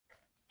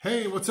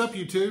Hey, what's up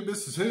YouTube?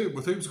 This is Hoob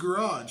with Hoob's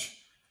Garage.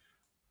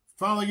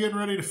 Finally getting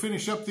ready to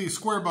finish up the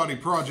square body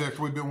project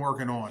we've been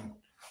working on.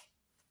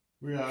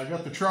 We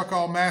got the truck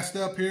all masked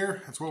up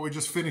here. That's what we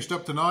just finished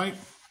up tonight.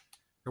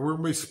 And we're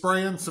going to be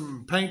spraying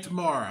some paint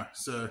tomorrow.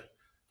 So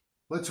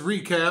let's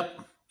recap.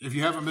 If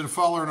you haven't been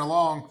following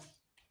along,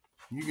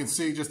 you can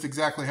see just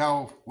exactly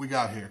how we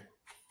got here.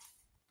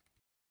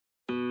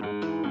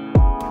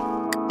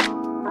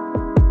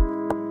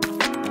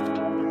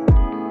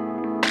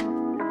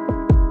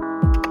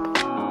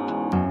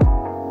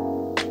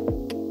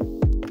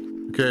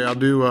 Okay, I'll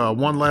do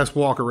one last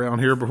walk around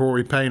here before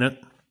we paint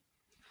it.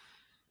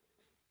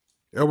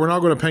 We're not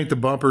going to paint the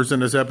bumpers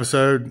in this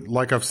episode.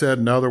 Like I've said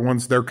in other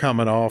ones, they're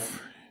coming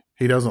off.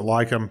 He doesn't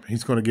like them.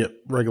 He's going to get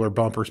regular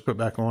bumpers put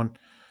back on.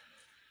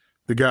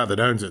 The guy that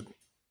owns it,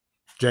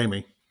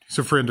 Jamie, he's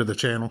a friend of the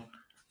channel.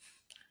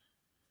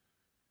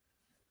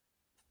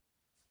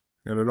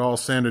 Got it all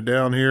sanded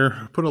down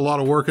here. Put a lot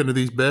of work into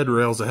these bed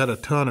rails. I had a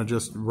ton of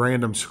just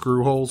random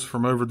screw holes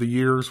from over the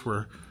years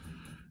where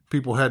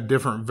people had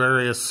different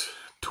various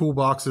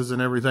toolboxes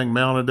and everything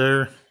mounted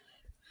there.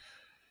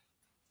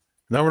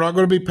 Now we're not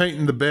going to be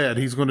painting the bed.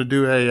 He's going to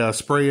do a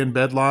spray-in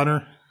bed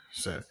liner,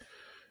 so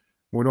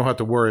we don't have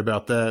to worry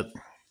about that.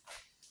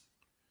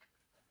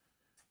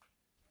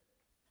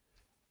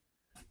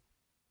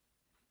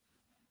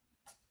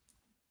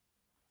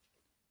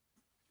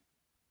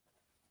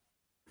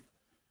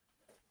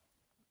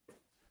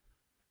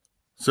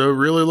 So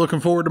really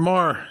looking forward to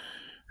tomorrow.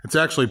 It's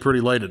actually pretty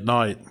late at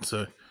night,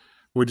 so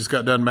we just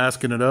got done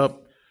masking it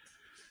up.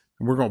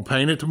 And we're going to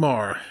paint it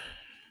tomorrow.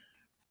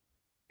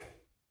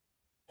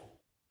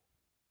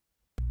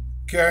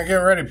 Okay, I'm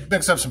getting ready to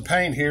mix up some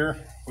paint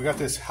here. We got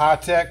this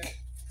high-tech.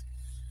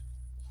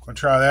 Going to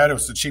try that. It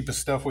was the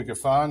cheapest stuff we could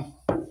find.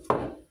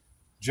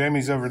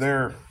 Jamie's over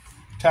there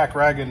tack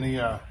ragging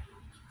the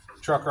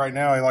truck right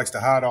now. He likes to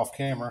hide off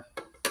camera.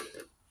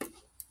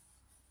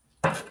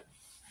 Get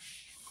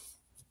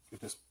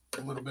this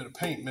a little bit of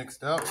paint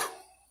mixed up.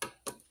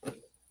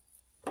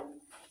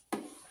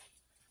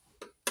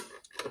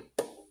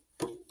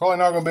 Probably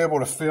not going to be able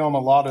to film a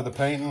lot of the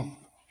painting.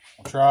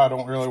 I'll try. I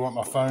don't really want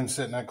my phone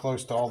sitting that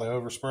close to all the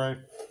overspray.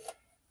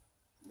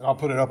 I'll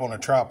put it up on a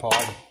tripod,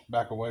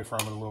 back away from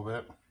it a little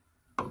bit.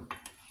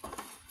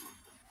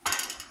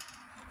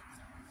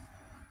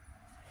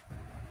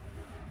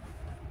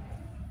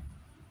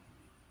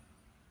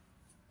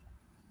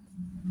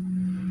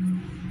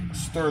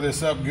 Stir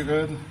this up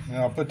good, and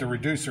I'll put the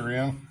reducer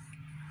in.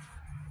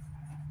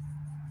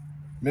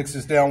 Mix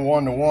this down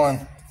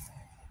 1-to-1.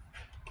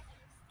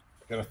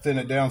 Got to thin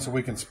it down so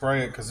we can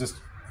spray it, because this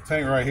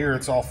paint right here,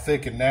 it's all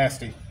thick and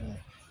nasty.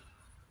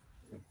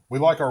 We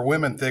like our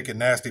women thick and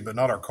nasty, but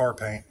not our car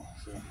paint.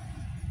 So.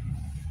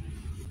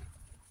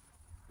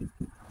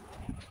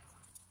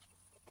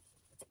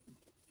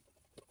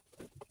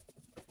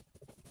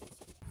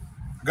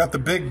 I got the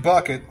big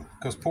bucket,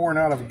 because pouring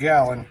out of a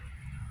gallon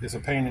is a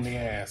pain in the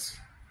ass.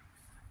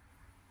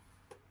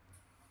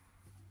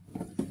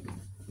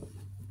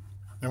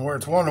 And where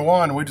it's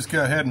 1-to-1, we just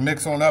go ahead and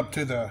mix on up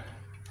to the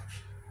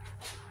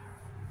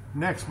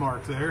next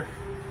mark there.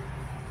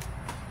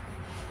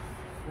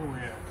 Where we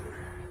at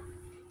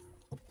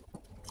there?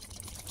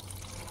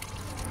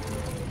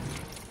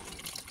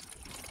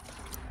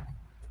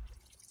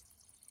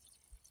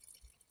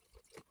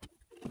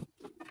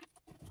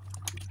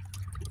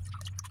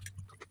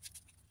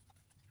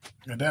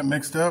 Got that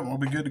mixed up. We'll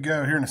be good to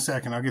go here in a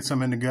second. I'll get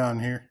some in the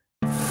gun here.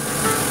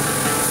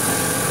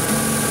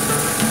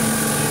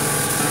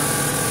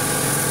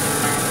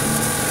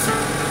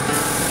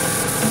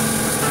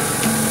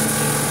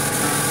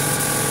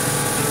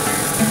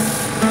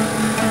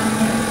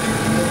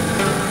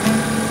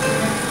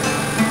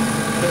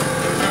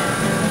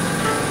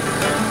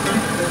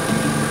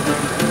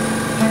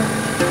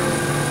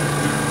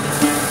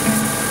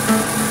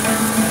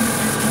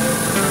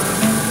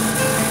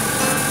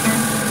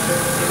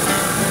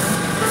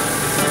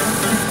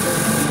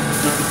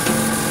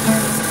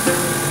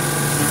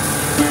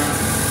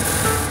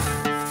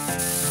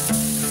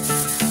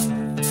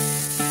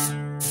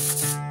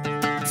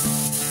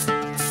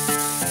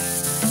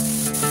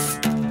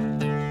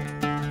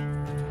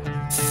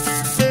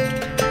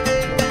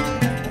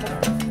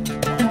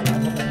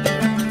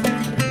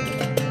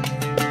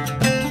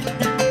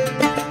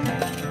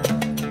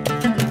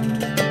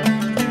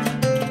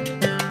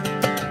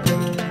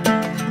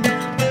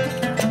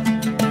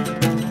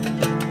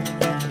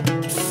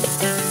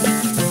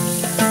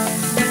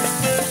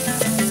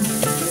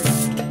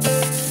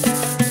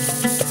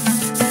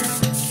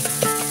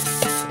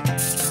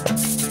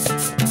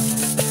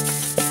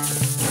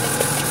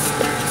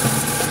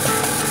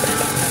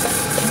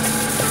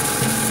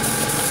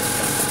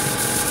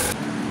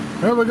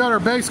 Well, we got our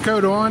base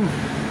coat on.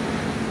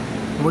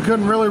 We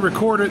couldn't really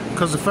record it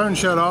because the phone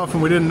shut off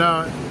and we didn't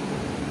know it.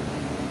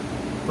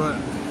 But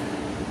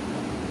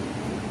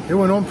it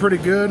went on pretty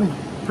good.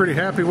 Pretty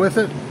happy with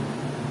it.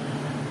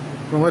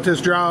 Gonna let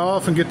this dry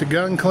off and get the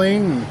gun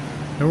clean, and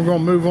then we're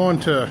gonna move on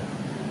to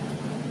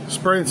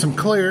spraying some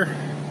clear.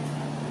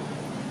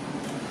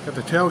 Got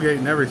the tailgate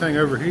and everything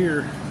over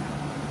here.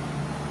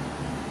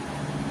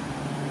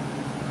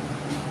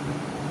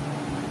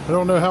 I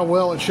don't know how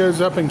well it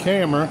shows up in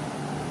camera.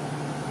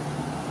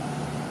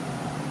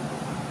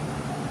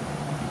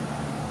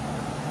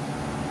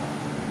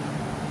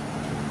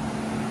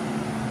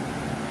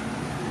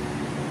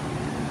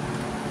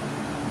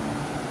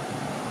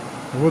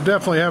 We'll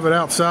definitely have it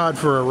outside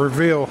for a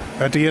reveal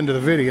at the end of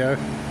the video.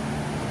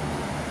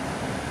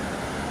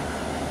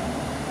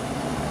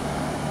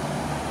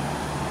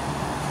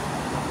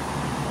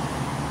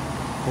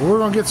 Well, we're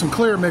going to get some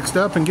clear mixed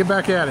up and get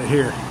back at it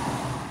here.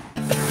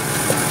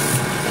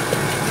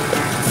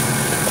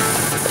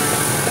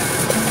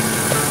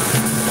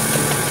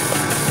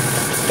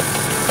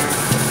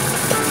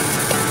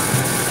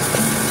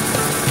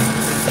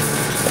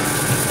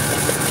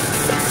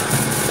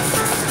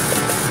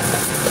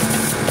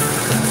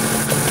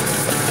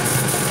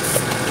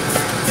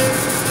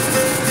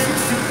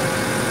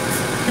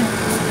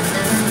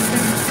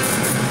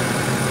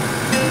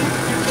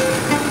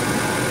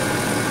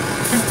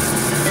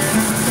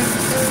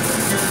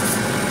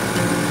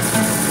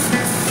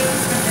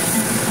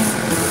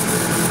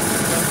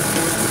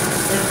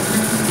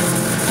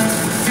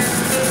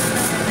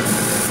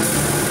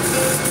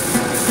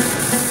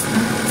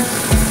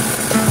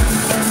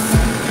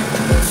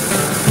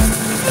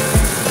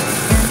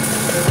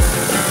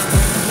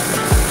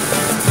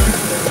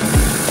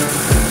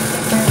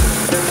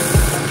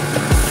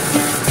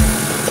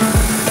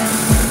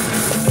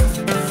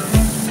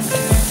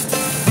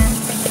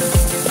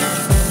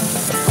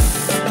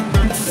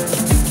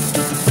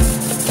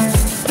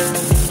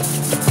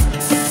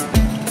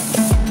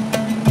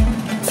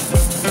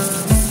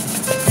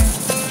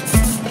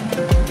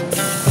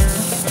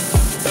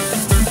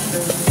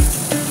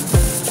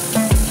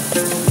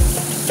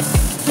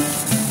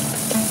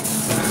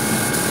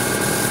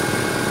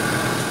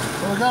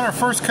 Got our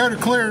first coat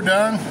of clear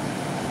done.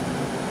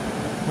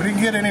 We didn't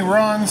get any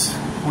runs,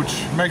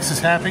 which makes us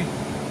happy.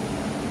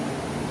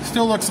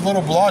 Still looks a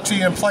little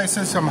blotchy in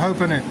places. I'm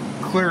hoping it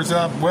clears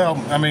up. Well,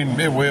 I mean,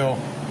 it will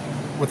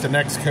with the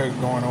next coat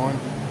going on.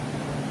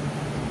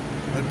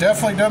 It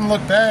definitely doesn't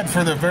look bad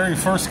for the very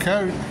first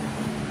coat.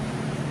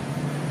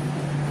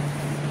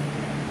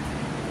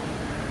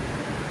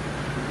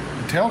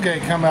 The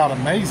tailgate come out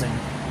amazing.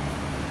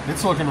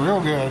 It's looking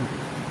real good.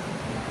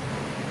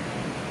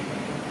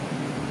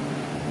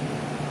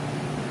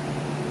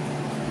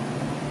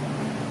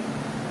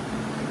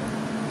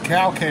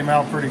 Cow came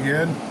out pretty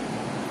good.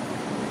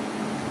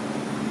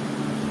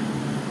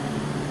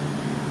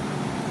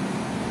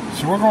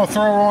 So we're going to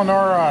throw on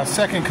our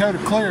second coat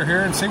of clear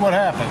here and see what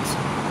happens.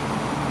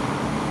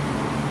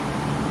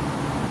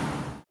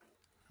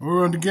 We're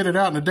going to get it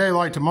out in the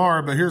daylight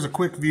tomorrow, but here's a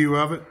quick view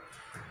of it.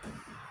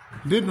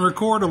 Didn't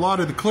record a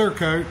lot of the clear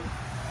coat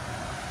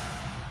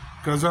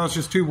because I was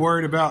just too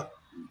worried about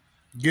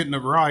getting it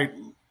right,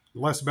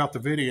 less about the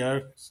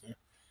video.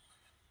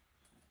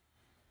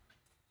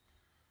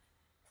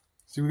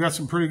 See, we got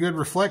some pretty good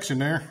reflection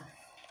there.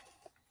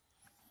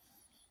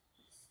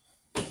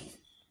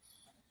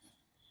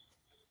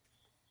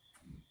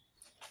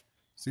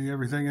 See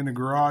everything in the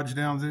garage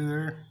down through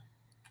there?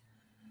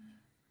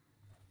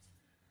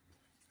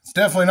 It's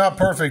definitely not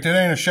perfect. It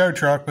ain't a show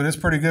truck, but it's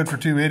pretty good for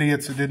two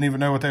idiots that didn't even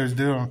know what they was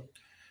doing.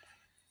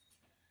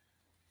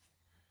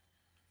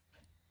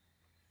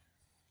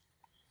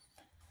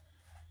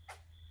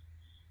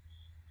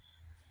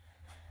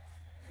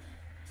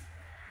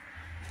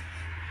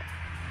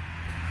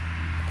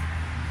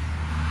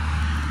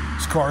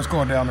 Car's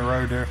going down the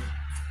road there.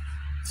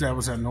 So that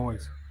was that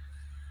noise.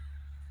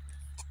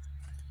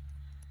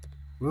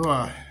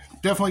 We'll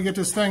definitely get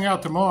this thing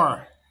out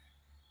tomorrow,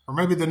 or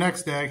maybe the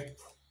next day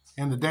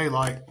in the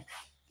daylight.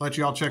 Let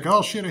y'all check.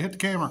 Oh shit, I hit the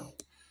camera.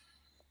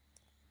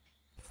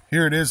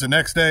 Here it is the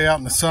next day out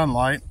in the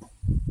sunlight.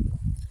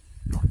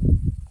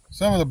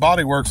 Some of the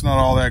bodywork's not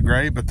all that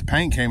great, but the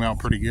paint came out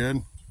pretty good.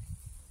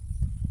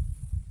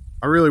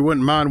 I really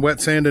wouldn't mind wet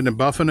sanding and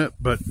buffing it,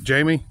 but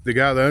Jamie, the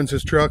guy that owns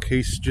his truck,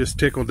 he's just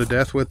tickled to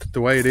death with it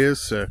the way it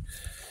is. So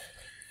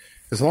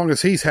as long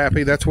as he's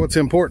happy, that's what's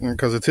important,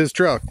 because it's his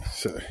truck.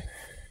 So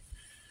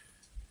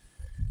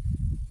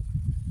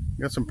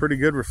got some pretty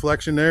good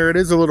reflection there. It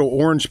is a little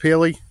orange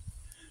peely.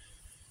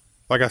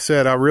 Like I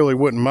said, I really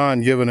wouldn't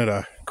mind giving it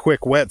a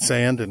quick wet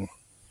sand and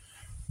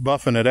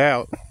buffing it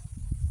out.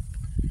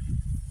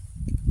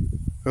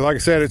 But like I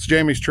said, it's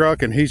Jamie's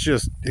truck, and he's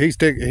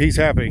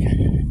happy.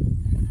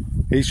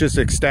 He's just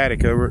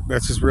ecstatic over it.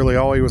 That's just really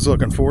all he was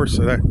looking for.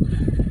 So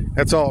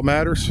that's all that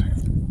matters.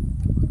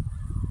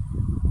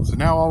 So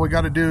now all we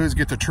got to do is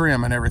get the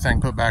trim and everything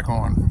put back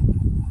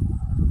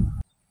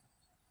on.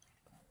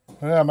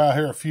 Well, I'm out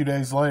here a few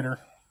days later,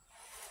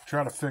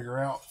 trying to figure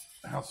out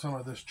how some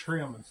of this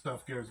trim and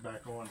stuff goes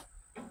back on.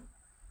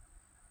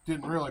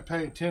 Didn't really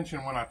pay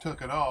attention when I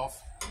took it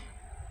off.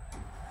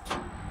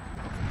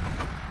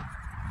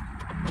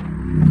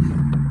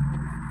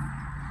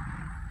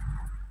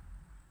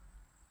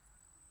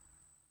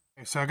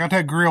 So I got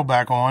that grill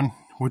back on,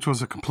 which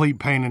was a complete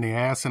pain in the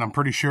ass, and I'm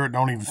pretty sure it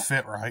don't even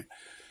fit right.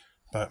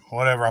 But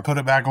whatever, I put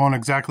it back on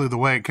exactly the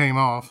way it came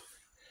off.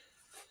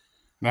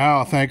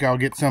 Now I think I'll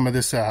get some of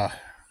this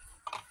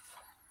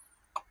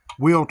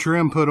wheel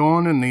trim put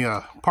on in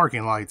the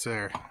parking lights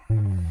there.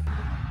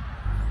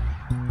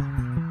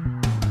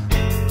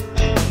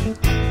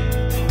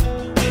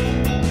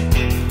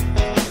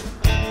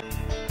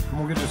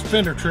 We'll get this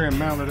fender trim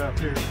mounted up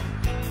here.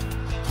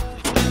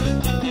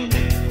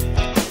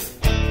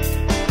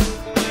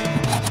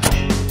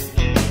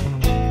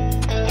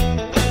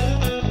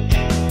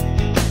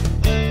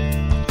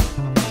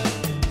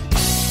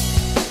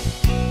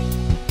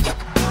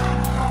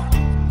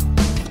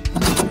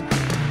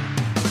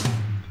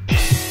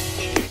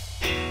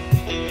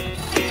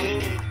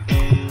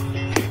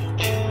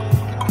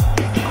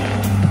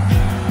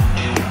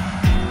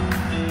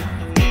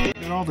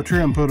 All the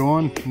trim put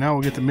on. Now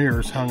we'll get the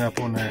mirrors hung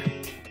up on there.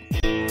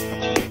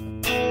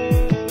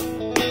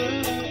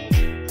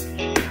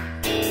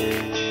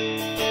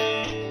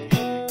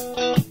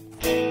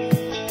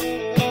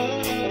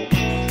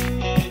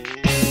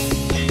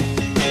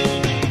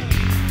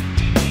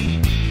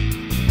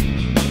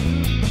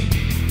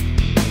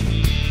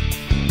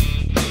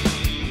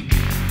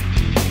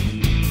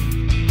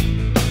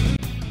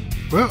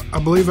 Well, I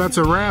believe that's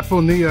a wrap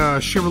on the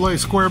Chevrolet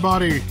square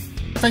body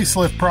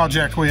facelift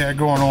project we had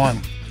going on.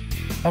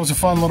 That was a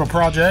fun little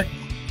project.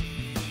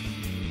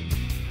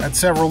 Had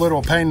several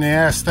little pain in the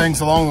ass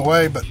things along the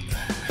way, but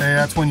hey,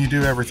 that's when you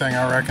do everything,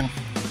 I reckon.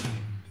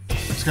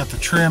 It's got the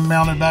trim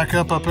mounted back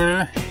up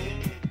there.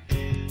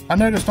 I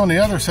noticed on the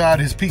other side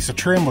his piece of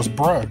trim was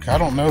broke. I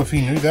don't know if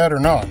he knew that or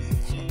not.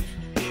 So,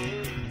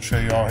 I'll show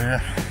you all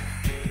here.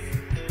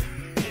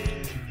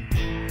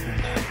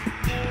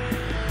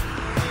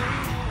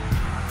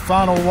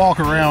 Final walk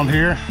around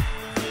here.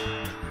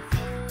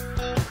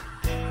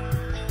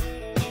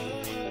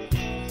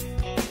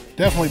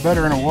 Definitely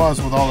better than it was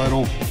with all that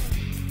old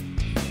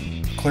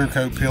clear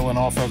coat peeling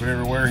off of it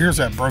everywhere. Here's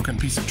that broken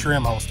piece of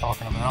trim I was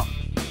talking about.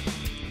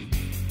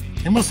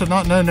 He must have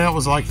not known that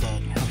was like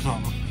that or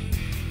something.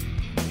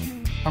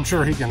 I'm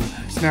sure he can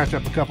snatch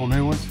up a couple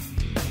new ones.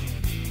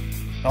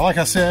 Now, like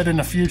I said, in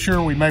the future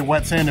we may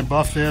wet sand and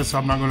buff this.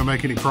 I'm not going to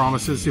make any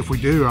promises. If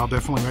we do, I'll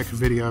definitely make a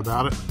video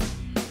about it.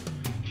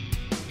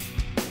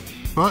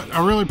 But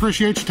I really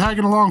appreciate you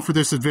tagging along for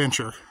this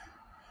adventure.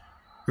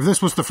 If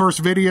this was the first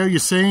video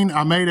you've seen,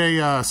 I made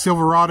a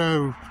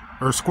Silverado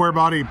or square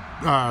body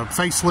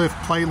facelift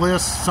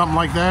playlist, something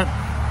like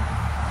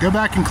that. Go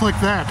back and click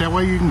that. That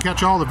way you can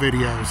catch all the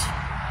videos.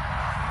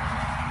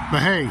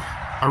 But hey,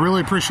 I really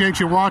appreciate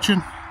you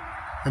watching.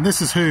 And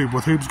this is Hoob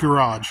with Hoob's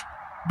Garage.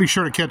 Be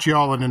sure to catch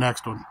y'all in the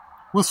next one.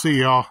 We'll see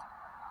y'all.